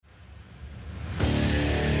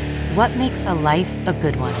What makes a life a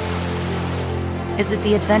good one? Is it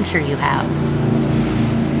the adventure you have?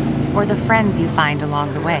 Or the friends you find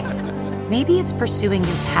along the way? Maybe it's pursuing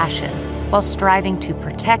your passion while striving to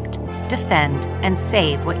protect, defend, and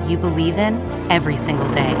save what you believe in every single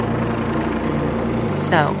day.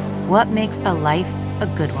 So, what makes a life a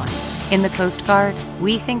good one? In the Coast Guard,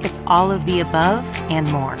 we think it's all of the above and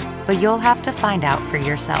more, but you'll have to find out for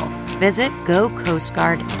yourself. Visit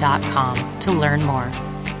gocoastguard.com to learn more.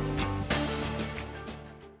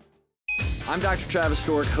 I'm Dr. Travis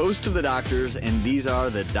Stork, host of The Doctors, and these are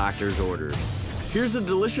the Doctor's Orders. Here's a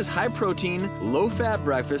delicious high-protein, low-fat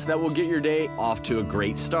breakfast that will get your day off to a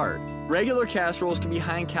great start. Regular casseroles can be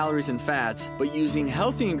high in calories and fats, but using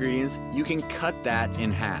healthy ingredients, you can cut that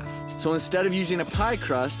in half. So instead of using a pie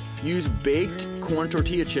crust, use baked corn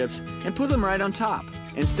tortilla chips and put them right on top.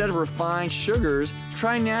 Instead of refined sugars,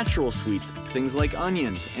 try natural sweets, things like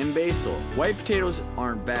onions and basil. White potatoes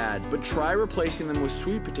aren't bad, but try replacing them with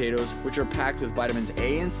sweet potatoes, which are packed with vitamins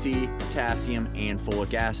A and C, potassium, and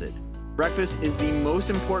folic acid. Breakfast is the most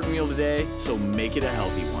important meal today, so make it a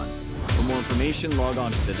healthy one. For more information, log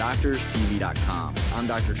on to thedoctorstv.com. I'm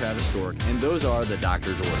Dr. Travis Stork, and those are the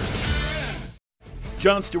Doctor's Orders.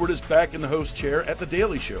 Jon Stewart is back in the host chair at The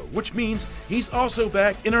Daily Show, which means he's also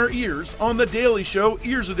back in our ears on The Daily Show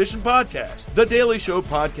Ears Edition podcast. The Daily Show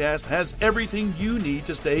podcast has everything you need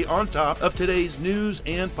to stay on top of today's news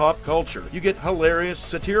and pop culture. You get hilarious,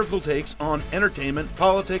 satirical takes on entertainment,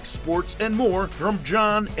 politics, sports, and more from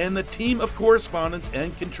Jon and the team of correspondents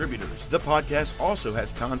and contributors. The podcast also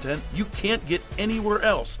has content you can't get anywhere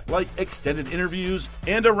else, like extended interviews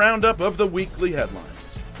and a roundup of the weekly headlines.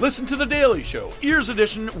 Listen to The Daily Show, Ears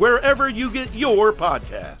Edition, wherever you get your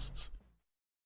podcasts.